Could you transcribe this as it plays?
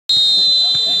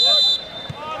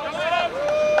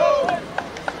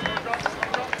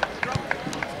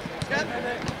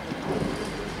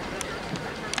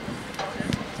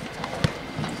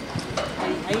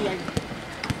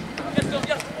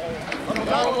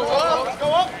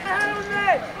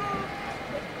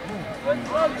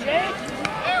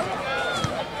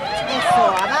Eso,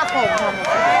 abajo, vamos.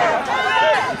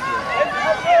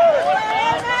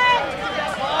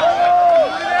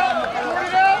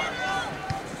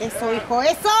 Eso, hijo,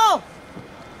 eso.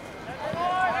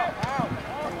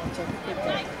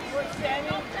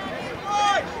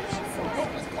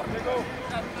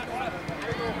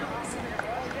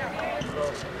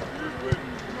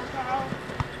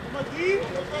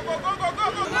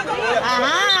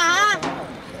 Ajá.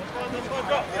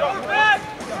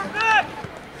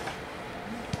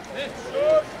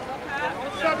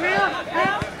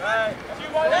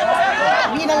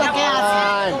 Mira lo que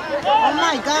hace. Oh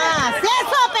my God.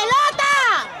 ¡Eso, pelota!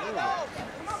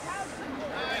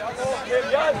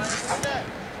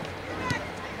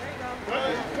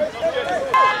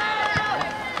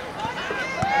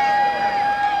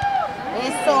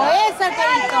 Eso,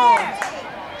 Arquerito.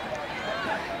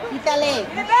 Quítale.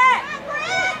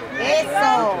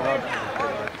 Eso.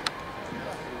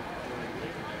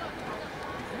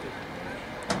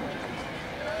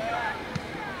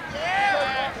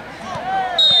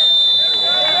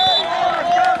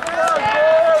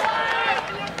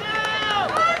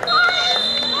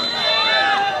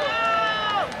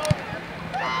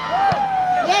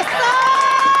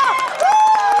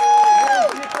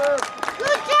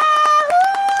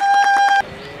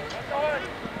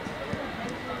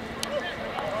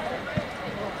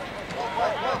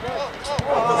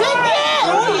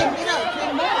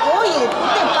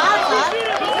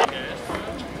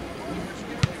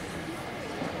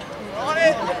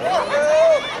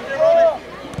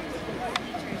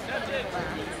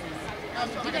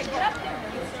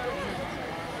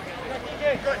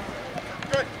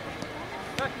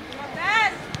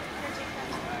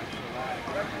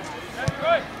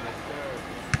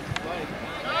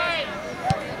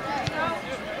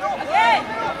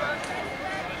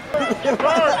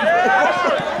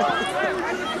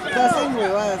 Estás en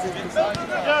huevadas.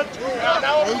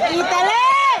 ¡Ahí, quítale!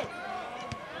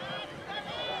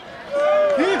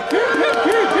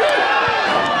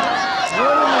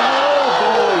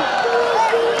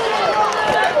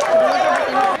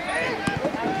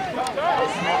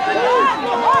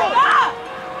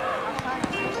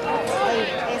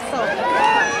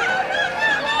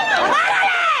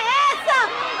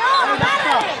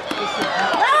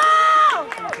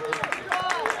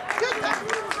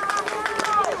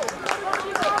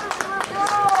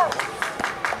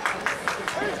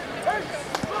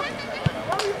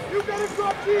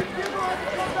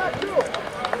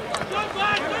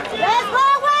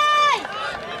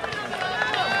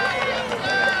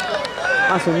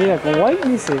 Ah, so mira, con white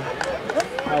dice.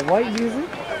 A white dice.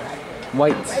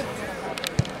 White.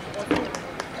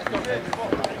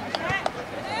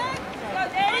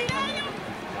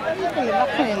 Que le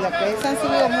bajen en la cabeza, han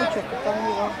subido mucho, que están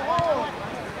muy bajos.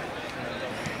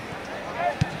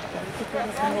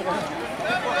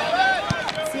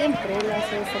 Siempre él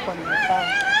hace eso cuando está.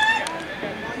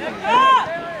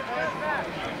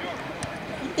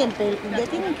 Ya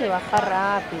tienen que bajar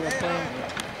rápido, pues.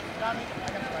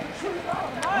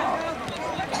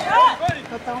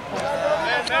 No estamos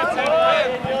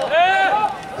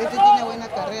este tiene buena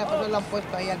carrera, por eso lo han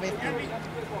puesto ahí al Betty.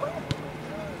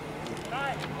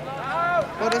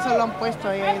 Por eso lo han puesto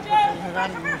ahí, porque se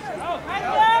ganan.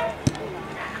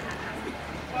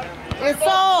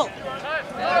 ¡Eso!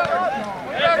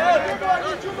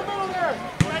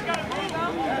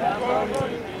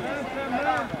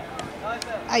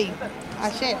 Ahí,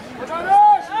 ayer.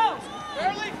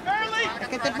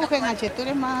 Que te empujen, H, tú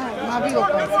eres más vivo,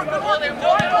 pues.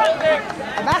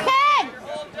 ¡Bajen!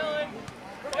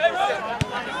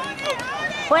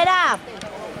 ¡Fuera!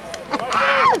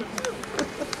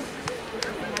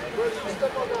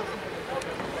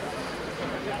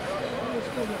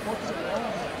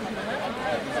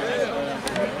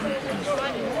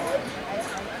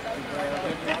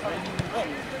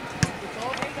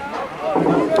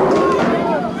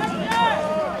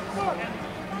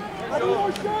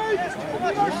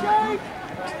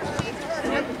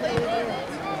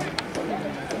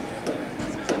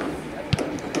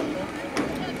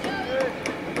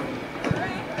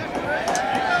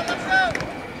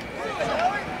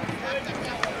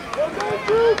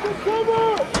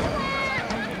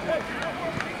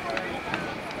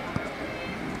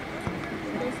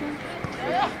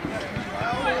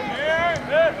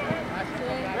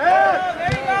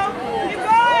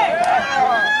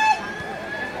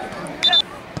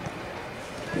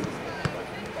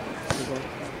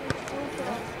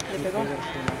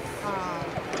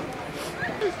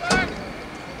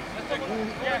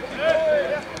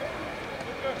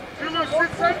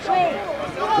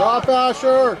 Drop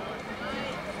Asher.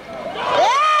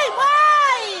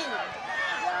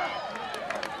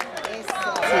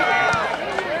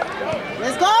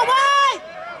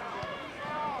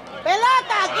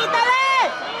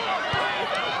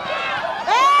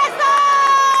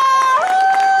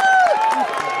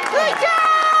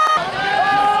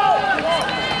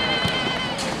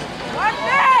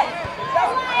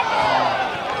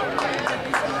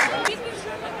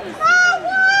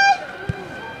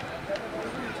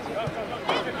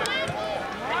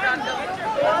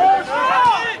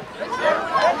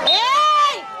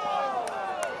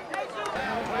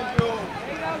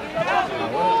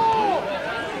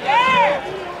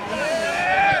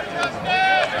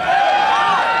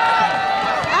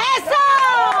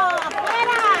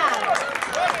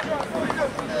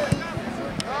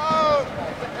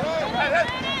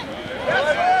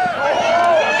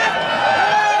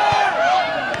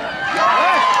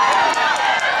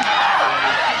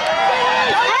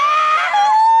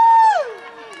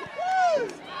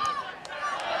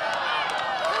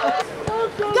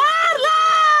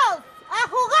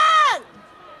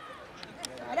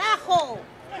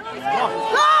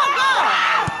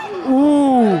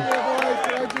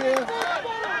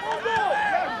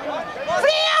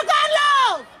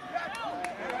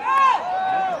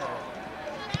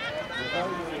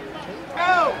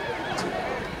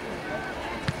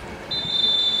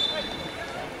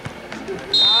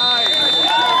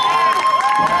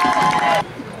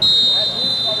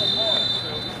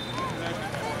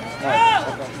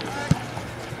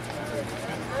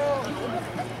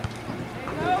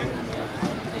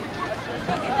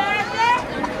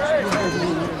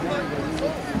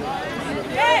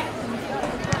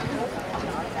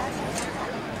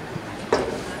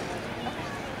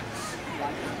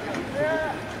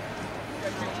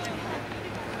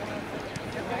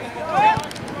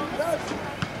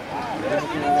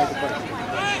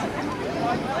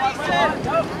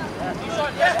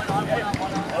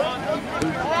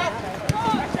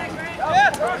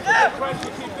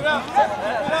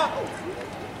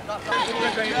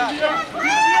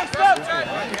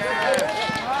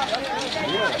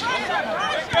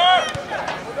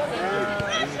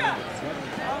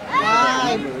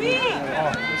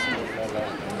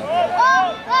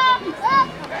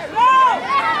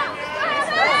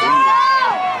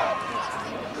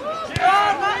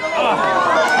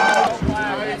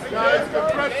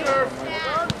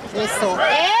 Eso,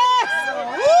 eso.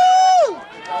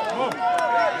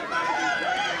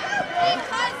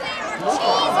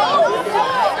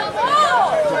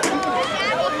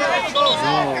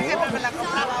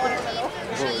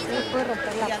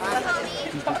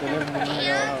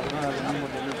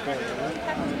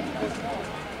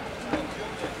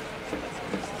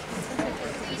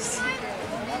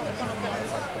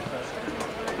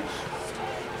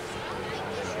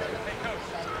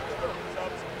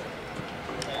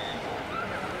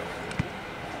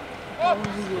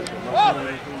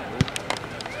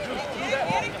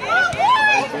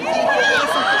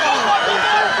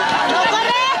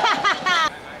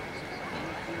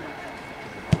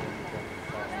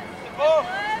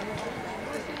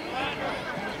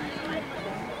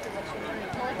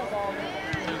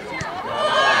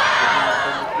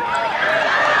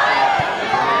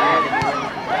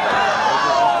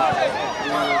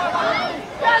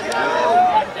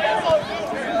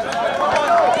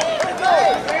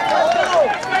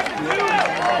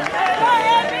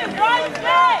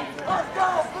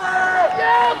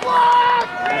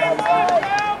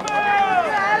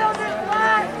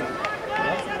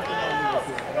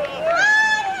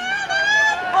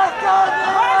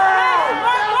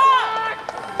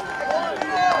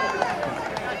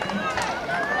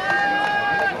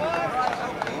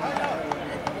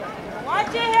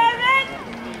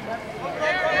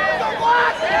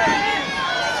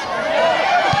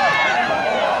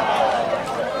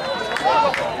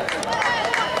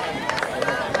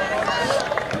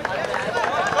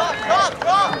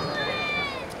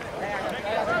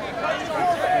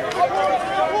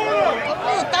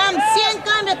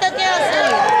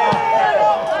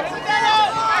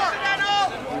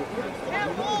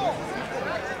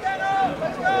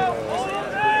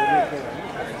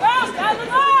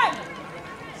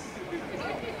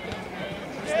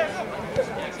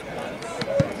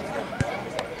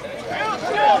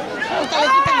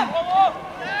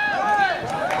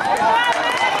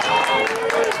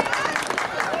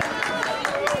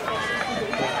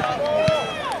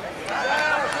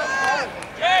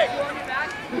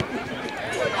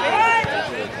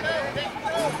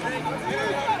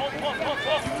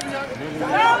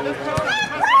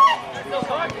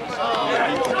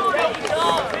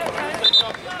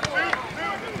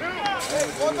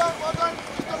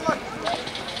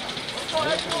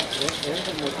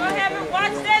 Go ahead and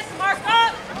watch this, mark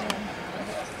up.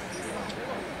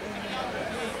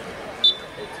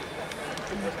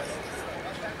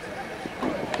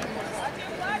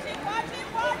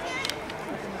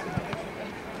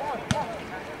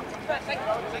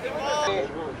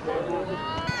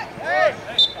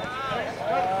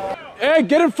 Hey,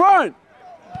 get in front!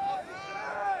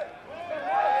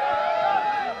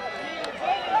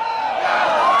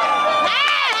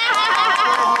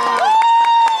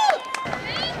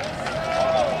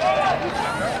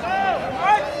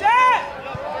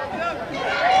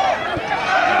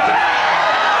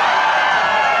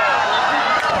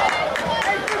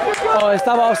 Oh,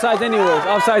 estaba offside anyways,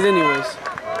 offside anyways.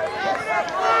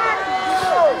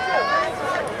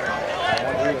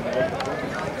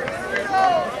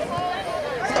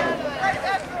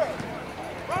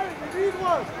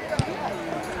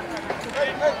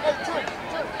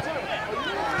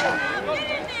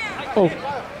 Oh.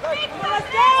 Let's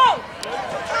go!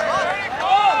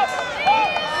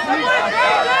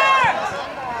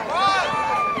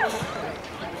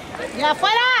 ¡Y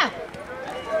afuera!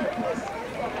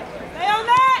 Stay on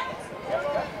that!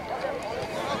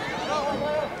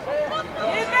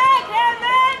 Get back,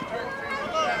 Hammond!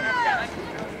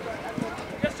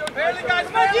 Barely, guys,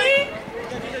 Come on, barely. D!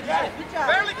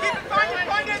 Barely keep it, find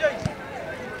it.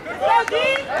 Good ball, D!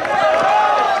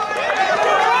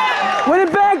 Win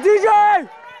it back, DJ!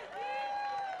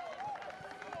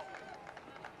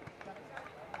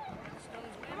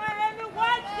 Come on, Hammond,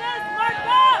 watch this, mark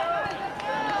up!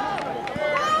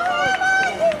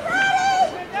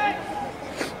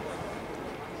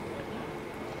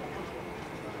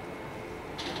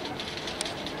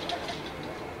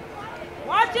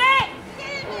 Watch it!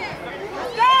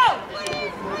 Let's go!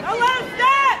 Don't let him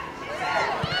stop!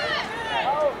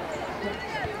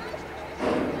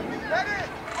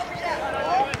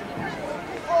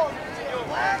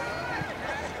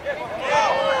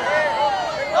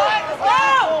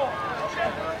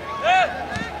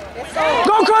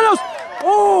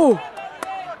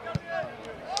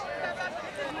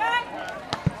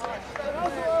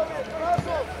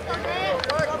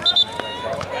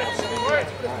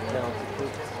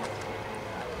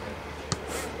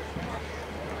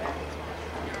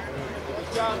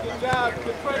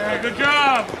 Yeah, good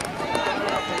job.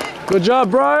 Good job,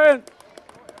 Brian.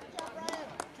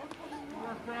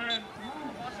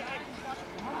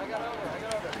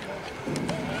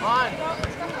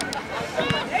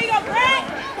 There you go,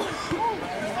 Brent!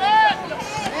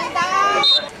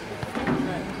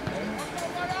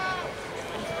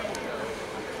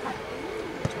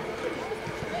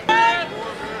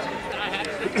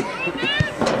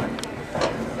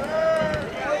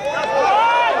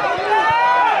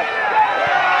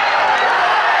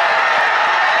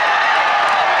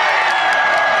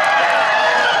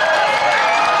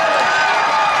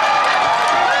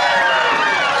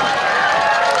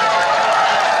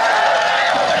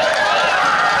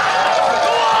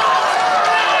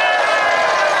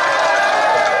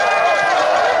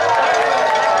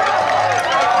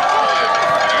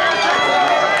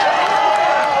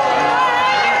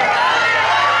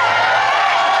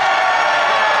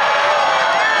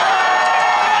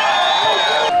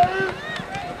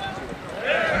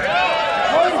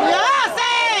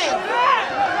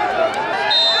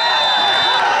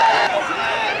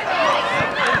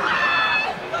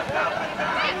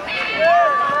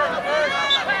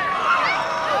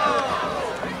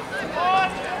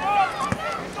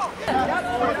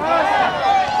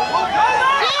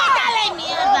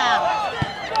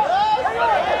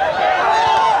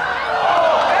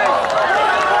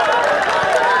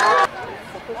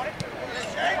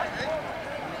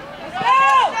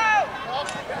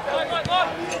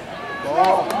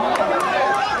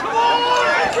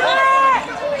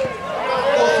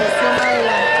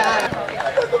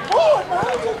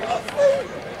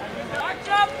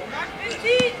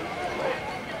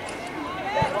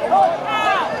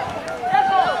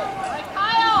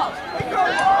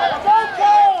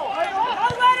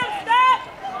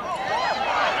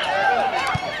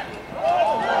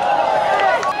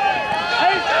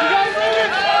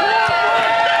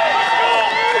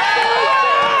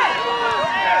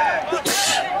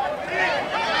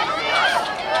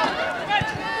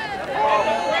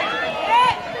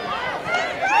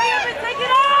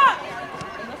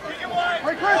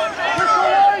 Chris, go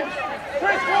wide!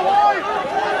 Chris, go wide!